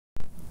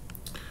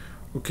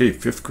Okay,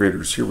 fifth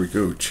graders, here we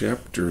go.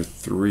 Chapter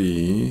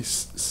 3,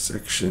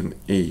 Section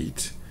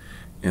 8.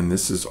 And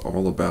this is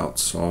all about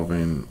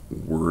solving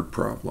word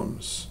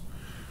problems.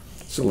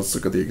 So let's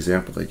look at the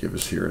example they give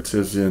us here. It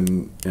says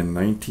in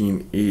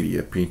 1980,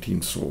 a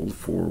painting sold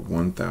for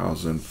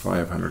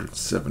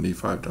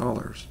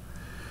 $1,575.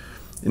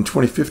 In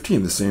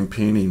 2015, the same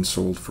painting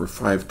sold for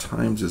 5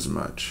 times as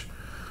much.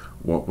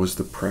 What was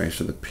the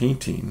price of the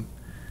painting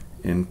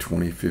in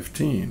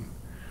 2015?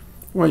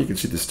 Well, you can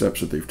see the steps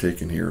that they've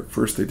taken here.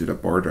 First, they did a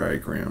bar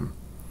diagram,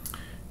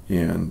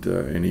 and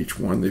in each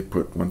one they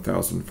put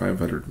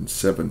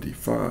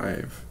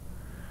 1,575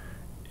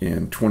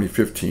 in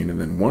 2015, and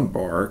then 1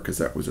 bar, because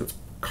that was its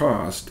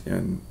cost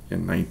in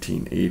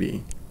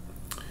 1980.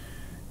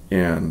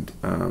 And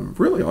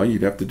really, all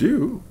you'd have to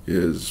do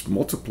is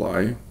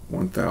multiply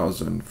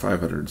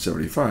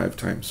 1,575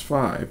 times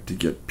 5 to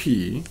get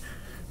P.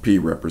 P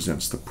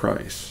represents the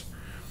price.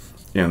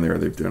 And there,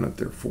 they've done it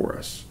there for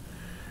us.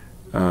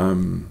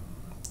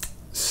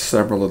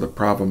 Several of the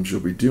problems you'll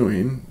be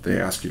doing, they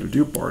ask you to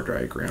do bar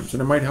diagrams,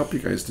 and it might help you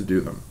guys to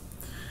do them.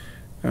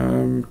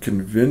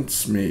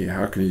 Convince me,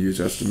 how can you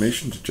use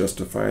estimation to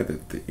justify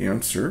that the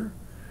answer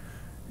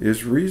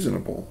is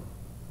reasonable?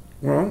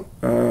 Well,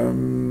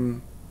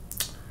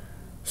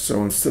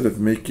 so instead of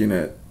making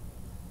it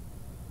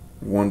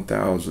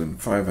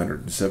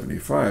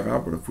 1,575, how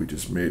about if we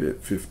just made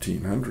it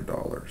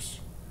 $1,500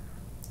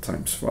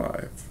 times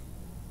 5?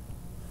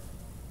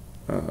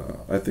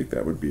 I think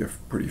that would be a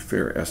pretty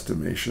fair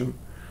estimation.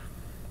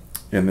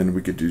 And then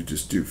we could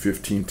just do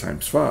 15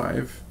 times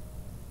 5.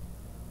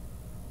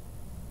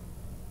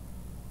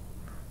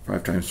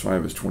 5 times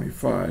 5 is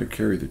 25.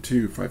 Carry the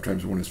 2. 5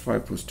 times 1 is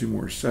 5 plus 2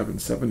 more is 7.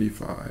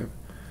 75.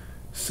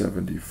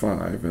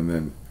 75. And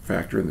then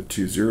factor in the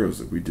 2 zeros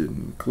that we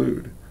didn't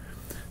include.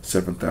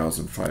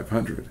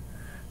 7,500.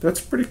 That's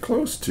pretty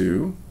close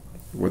to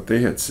what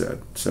they had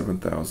said.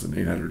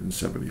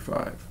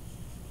 7,875.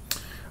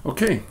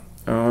 Okay.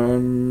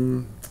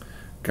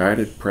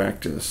 Guided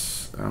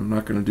practice. I'm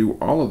not going to do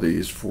all of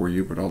these for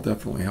you, but I'll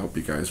definitely help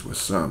you guys with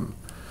some.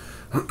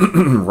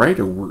 Write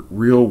a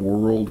real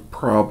world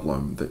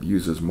problem that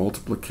uses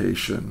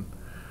multiplication,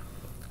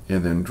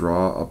 and then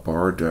draw a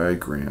bar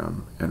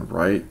diagram and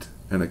write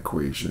an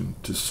equation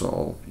to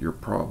solve your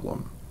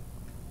problem.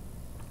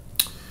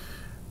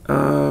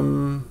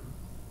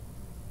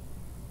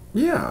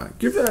 Yeah,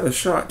 give that a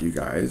shot, you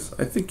guys.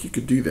 I think you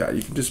could do that.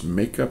 You can just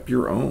make up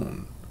your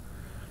own.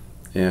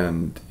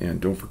 And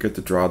don't forget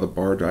to draw the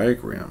bar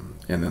diagram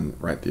and then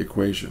write the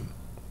equation.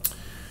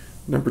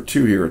 Number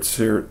 2 here,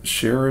 it's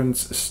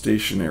Sharon's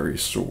stationery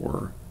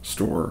store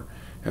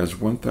has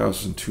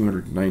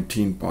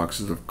 1,219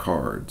 boxes of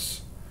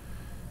cards.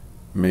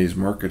 May's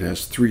Market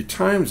has 3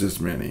 times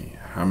as many.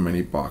 How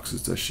many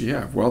boxes does she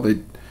have? Well,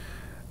 B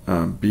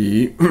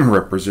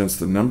represents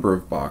the number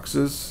of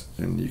boxes,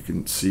 and you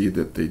can see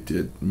that they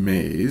did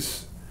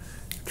May's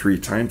 3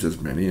 times as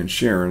many, and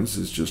Sharon's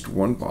is just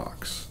 1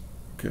 box.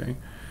 Okay,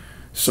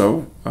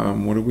 so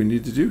what do we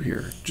need to do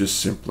here? Just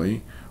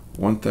simply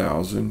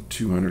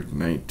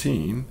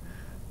 1,219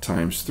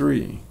 times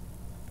 3.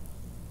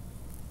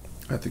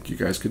 I think you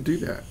guys could do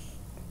that.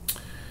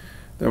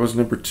 That was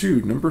number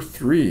 2. Number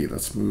 3,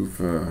 let's move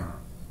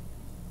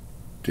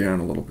down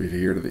a little bit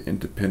here to the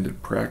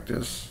independent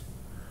practice.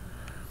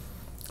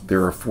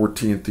 There are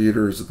 14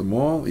 theaters at the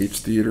mall. Each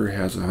theater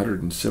has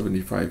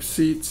 175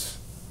 seats.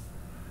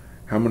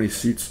 How many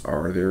seats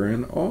are there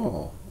in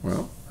all?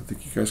 Well, I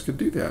think you guys could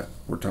do that.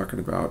 We're talking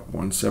about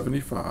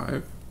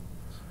 175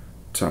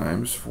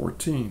 times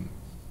 14.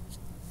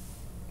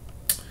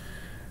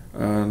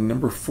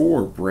 Number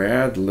 4,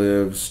 Brad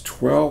lives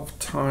 12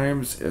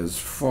 times as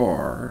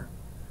far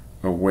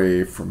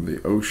away from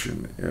the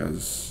ocean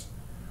as,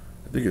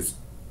 I think it's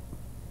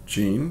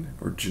Jean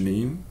or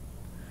Janine.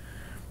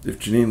 If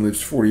Janine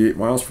lives 48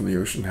 miles from the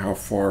ocean, how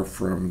far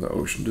from the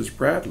ocean does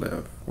Brad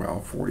live? Well,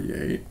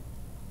 48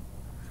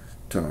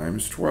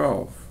 times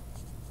 12.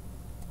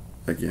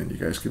 Again, you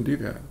guys can do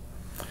that.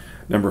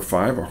 Number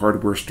 5, a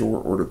hardware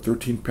store ordered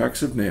 13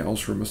 packs of nails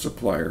from a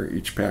supplier.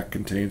 Each pack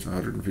contains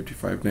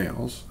 155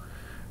 nails.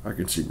 I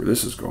can see where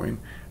this is going.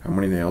 How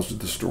many nails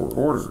did the store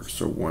order?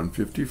 So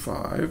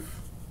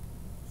 155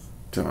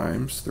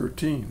 times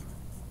 13.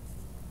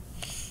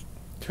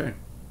 Okay.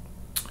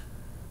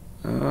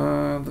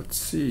 Let's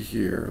see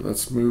here.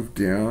 Let's move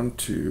down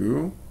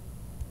to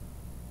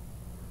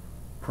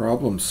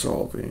problem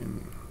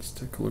solving. Let's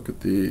take a look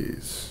at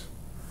these.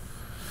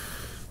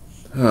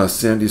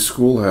 Sandy's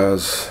school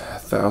has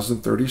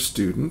 1,030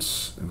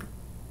 students, and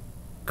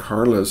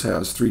Carla's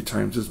has 3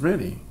 times as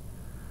many.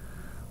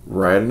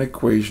 Write an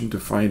equation to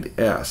find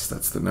S,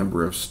 that's the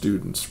number of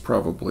students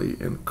probably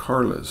in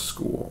Carla's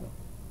school.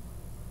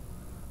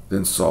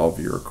 Then solve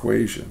your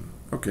equation.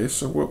 Okay,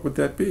 so what would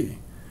that be?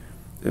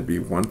 It'd be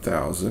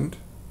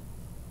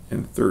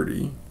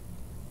 1,030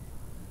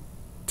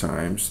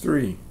 times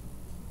 3.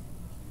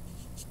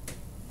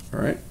 All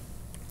right.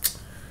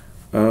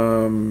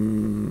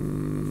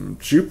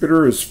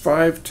 Jupiter is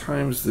 5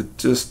 times the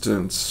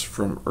distance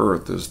from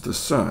Earth as the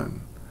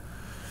Sun.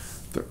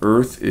 The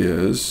Earth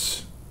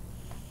is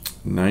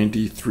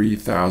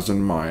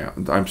 93,000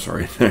 miles. I'm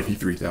sorry,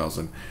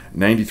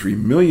 93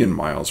 million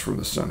miles from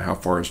the sun. How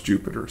far is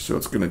Jupiter? So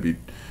it's going to be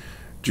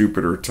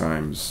Jupiter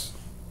times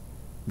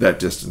that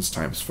distance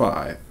times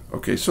 5.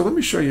 Okay, so let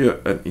me show you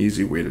an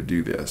easy way to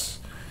do this.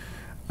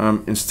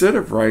 Instead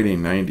of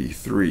writing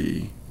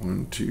 93,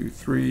 1, 2,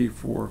 3,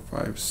 4,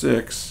 5,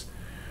 6,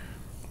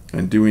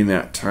 and doing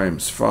that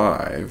times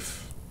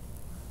 5,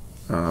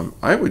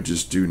 I would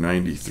just do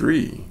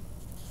 93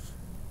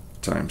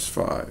 times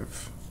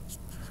 5.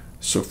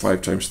 So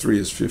 5 times 3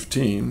 is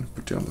 15.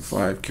 Put down the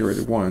 5, carry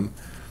the 1.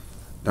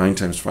 9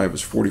 times 5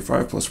 is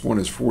 45, plus 1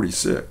 is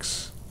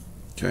 46.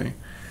 Okay?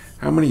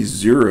 How many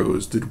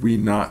zeros did we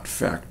not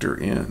factor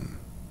in?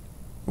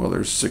 Well,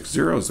 there's 6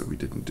 zeros that we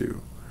didn't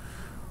do.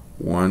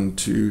 1,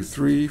 2,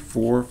 3,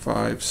 4,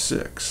 5,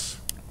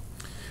 6.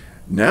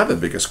 Now the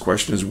biggest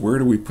question is, where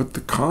do we put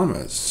the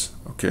commas?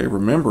 Okay,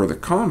 remember the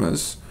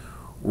commas,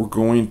 we're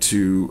going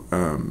to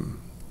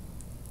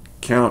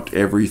count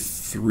every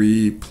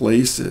 3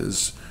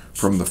 places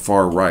from the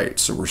far right.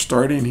 So we're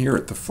starting here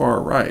at the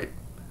far right.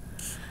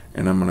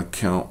 And I'm going to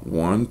count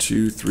 1,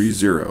 2, 3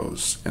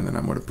 zeros. And then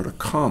I'm going to put a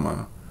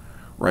comma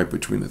right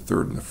between the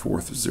 3rd and the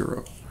 4th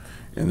zero.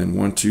 And then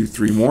 1, 2,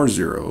 3 more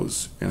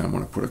zeros. And I'm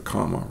going to put a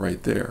comma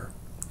right there.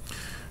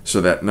 So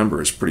that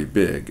number is pretty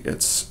big.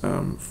 It's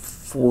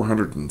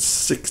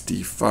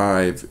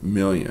 465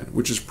 million,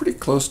 which is pretty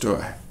close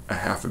to a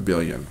half a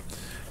billion.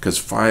 Because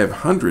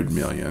 500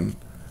 million,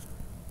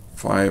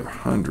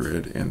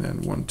 500, and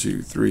then 1,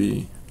 2,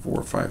 3,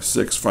 4, 5,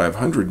 6,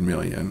 500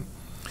 million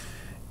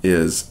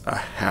is a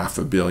half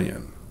a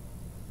billion.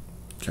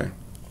 Okay.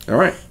 All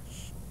right.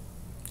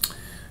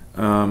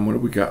 What do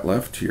we got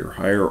left here?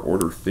 Higher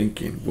order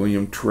thinking.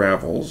 William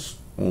travels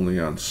only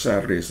on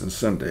Saturdays and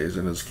Sundays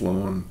and has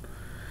flown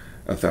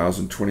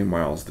 1,020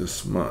 miles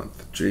this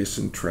month.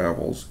 Jason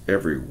travels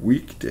every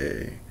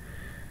weekday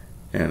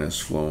and has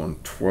flown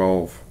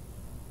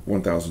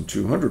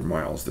 1,200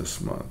 miles this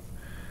month.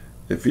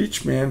 If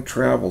each man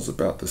travels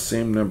about the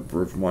same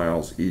number of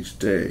miles each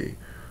day,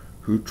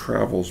 who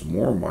travels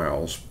more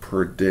miles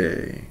per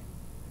day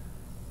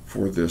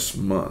for this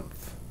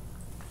month?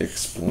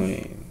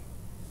 Explain.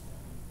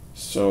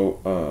 So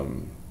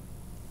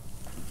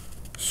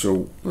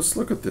let's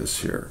look at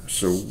this here.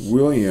 So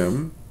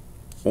William,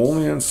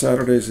 only on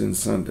Saturdays and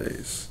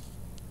Sundays,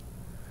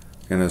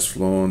 and has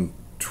flown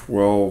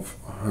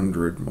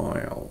 1,200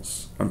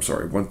 miles. I'm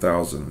sorry,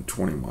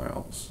 1,020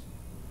 miles.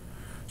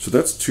 So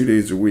that's 2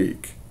 days a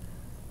week.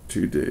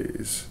 2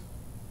 days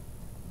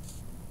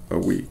a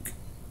week.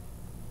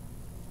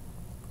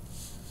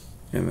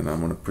 And then I'm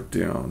going to put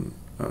down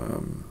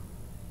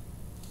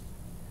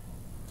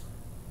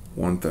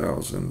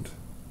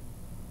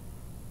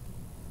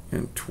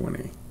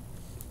 1,020.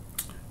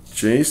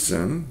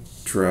 Jason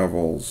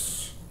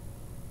travels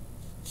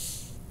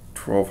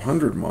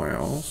 1,200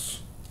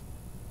 miles.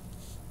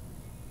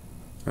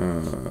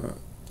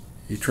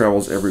 He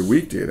travels every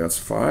weekday. That's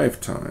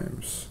 5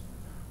 times.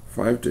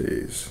 5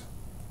 days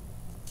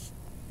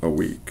a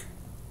week.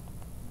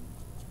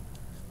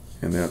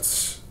 And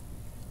that's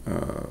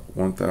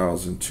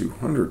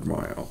 1,200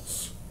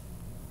 miles.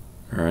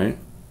 All right.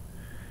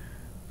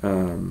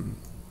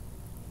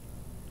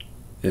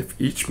 If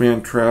each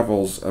man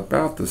travels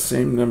about the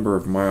same number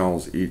of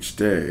miles each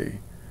day,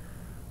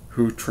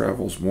 who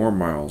travels more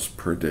miles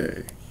per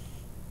day?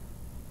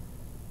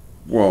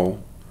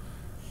 Well,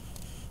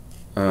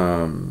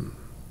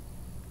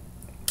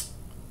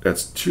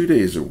 that's 2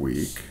 days a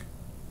week.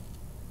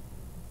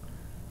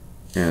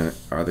 And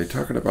are they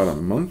talking about a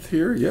month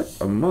here?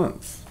 Yep, a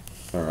month.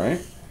 All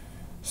right.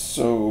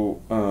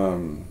 So,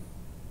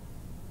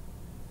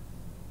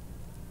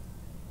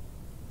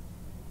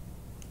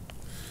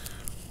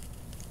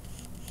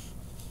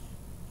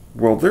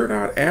 well, they're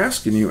not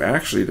asking you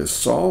actually to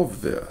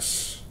solve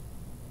this.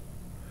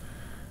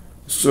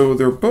 So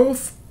they're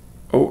both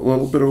a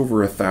little bit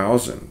over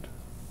 1,000.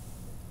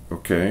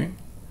 Okay?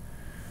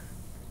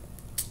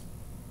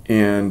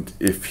 And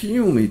if he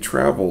only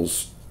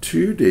travels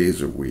 2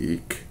 days a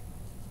week,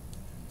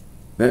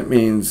 that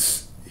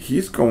means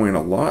he's going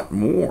a lot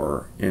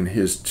more in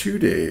his 2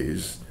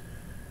 days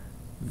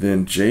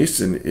than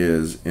Jason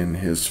is in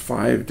his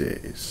 5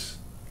 days.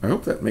 I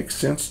hope that makes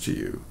sense to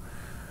you.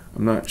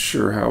 I'm not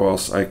sure how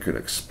else I could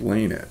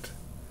explain it.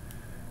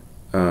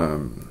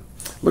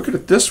 Look at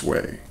it this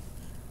way.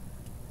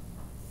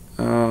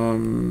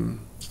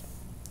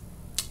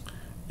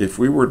 If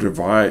we were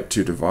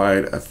to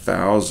divide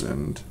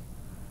 1,000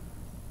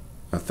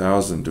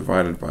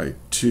 divided by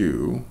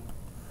 2,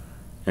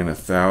 and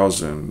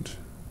 1,000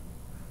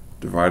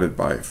 divided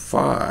by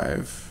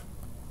 5,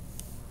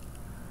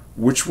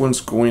 which one's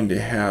going to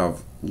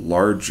have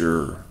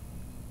larger?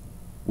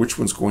 Which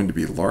one's going to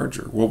be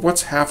larger? Well,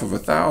 what's half of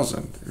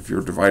 1,000? If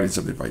you're dividing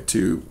something by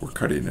 2, we're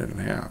cutting it in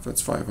half.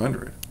 That's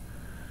 500.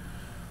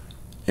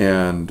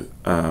 And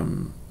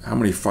how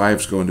many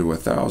 5s go into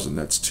 1,000?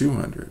 That's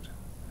 200.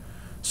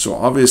 So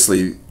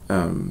obviously,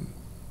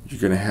 you're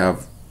going to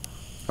have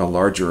a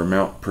larger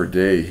amount per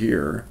day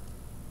here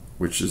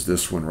which is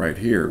this one right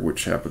here,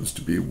 which happens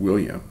to be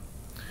William.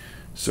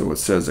 So it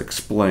says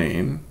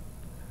explain.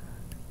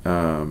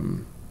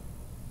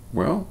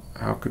 Well,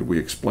 how could we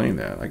explain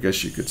that? I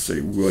guess you could say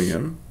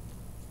William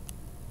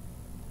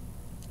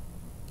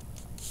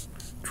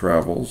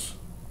travels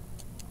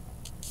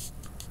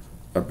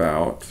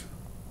about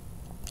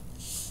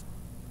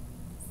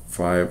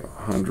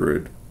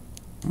 500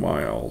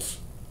 miles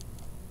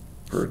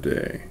per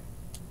day.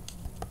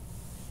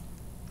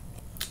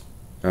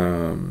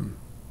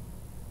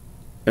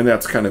 And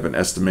that's kind of an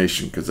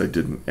estimation because I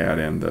didn't add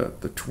in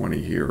the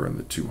 20 here and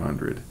the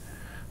 200,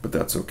 but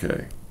that's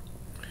okay.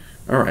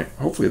 All right,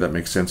 hopefully that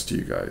makes sense to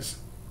you guys.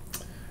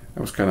 That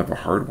was kind of a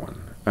hard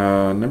one.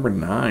 Number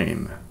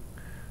 9.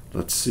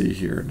 Let's see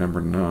here.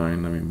 Number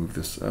 9. Let me move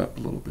this up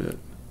a little bit.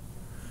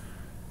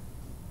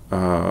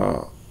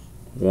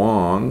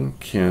 Wong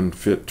can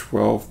fit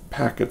 12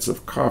 packets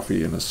of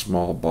coffee in a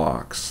small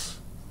box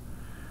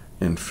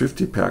and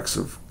 50 packs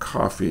of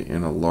coffee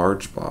in a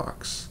large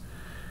box.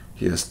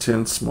 He has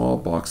 10 small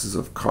boxes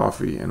of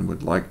coffee and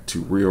would like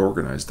to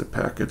reorganize the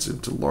packets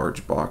into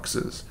large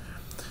boxes.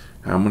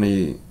 How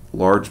many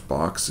large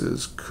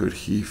boxes could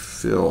he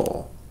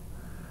fill?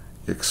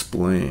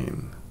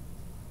 Explain.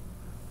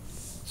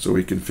 So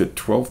he can fit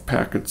 12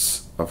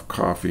 packets of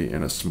coffee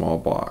in a small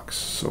box.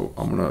 So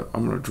I'm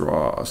gonna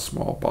draw a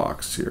small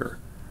box here,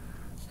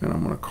 and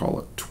I'm gonna call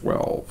it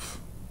 12.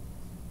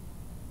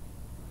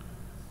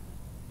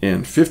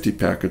 And 50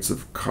 packets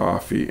of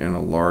coffee in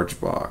a large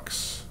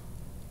box.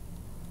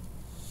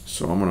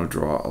 So I'm going to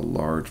draw a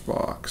large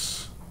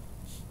box,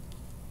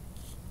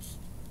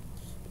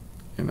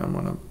 and I'm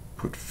going to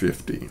put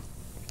 50.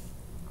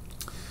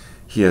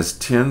 He has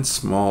 10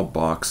 small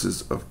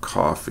boxes of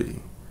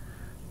coffee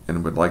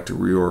and would like to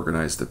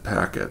reorganize the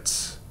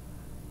packets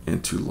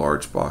into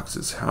large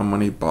boxes. How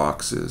many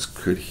boxes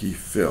could he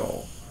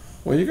fill?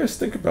 Well, you guys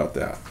think about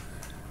that.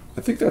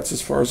 I think that's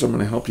as far as I'm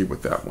going to help you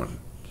with that one.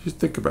 Just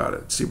think about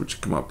it, see what you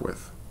come up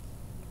with.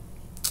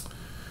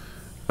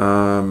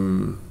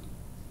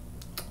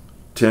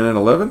 10 and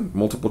 11,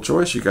 multiple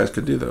choice, you guys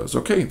can do those.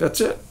 Okay,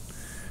 that's it.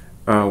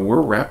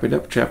 We're wrapping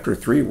up chapter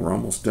 3. We're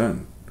almost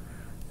done.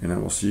 And I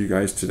will see you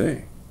guys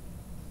today.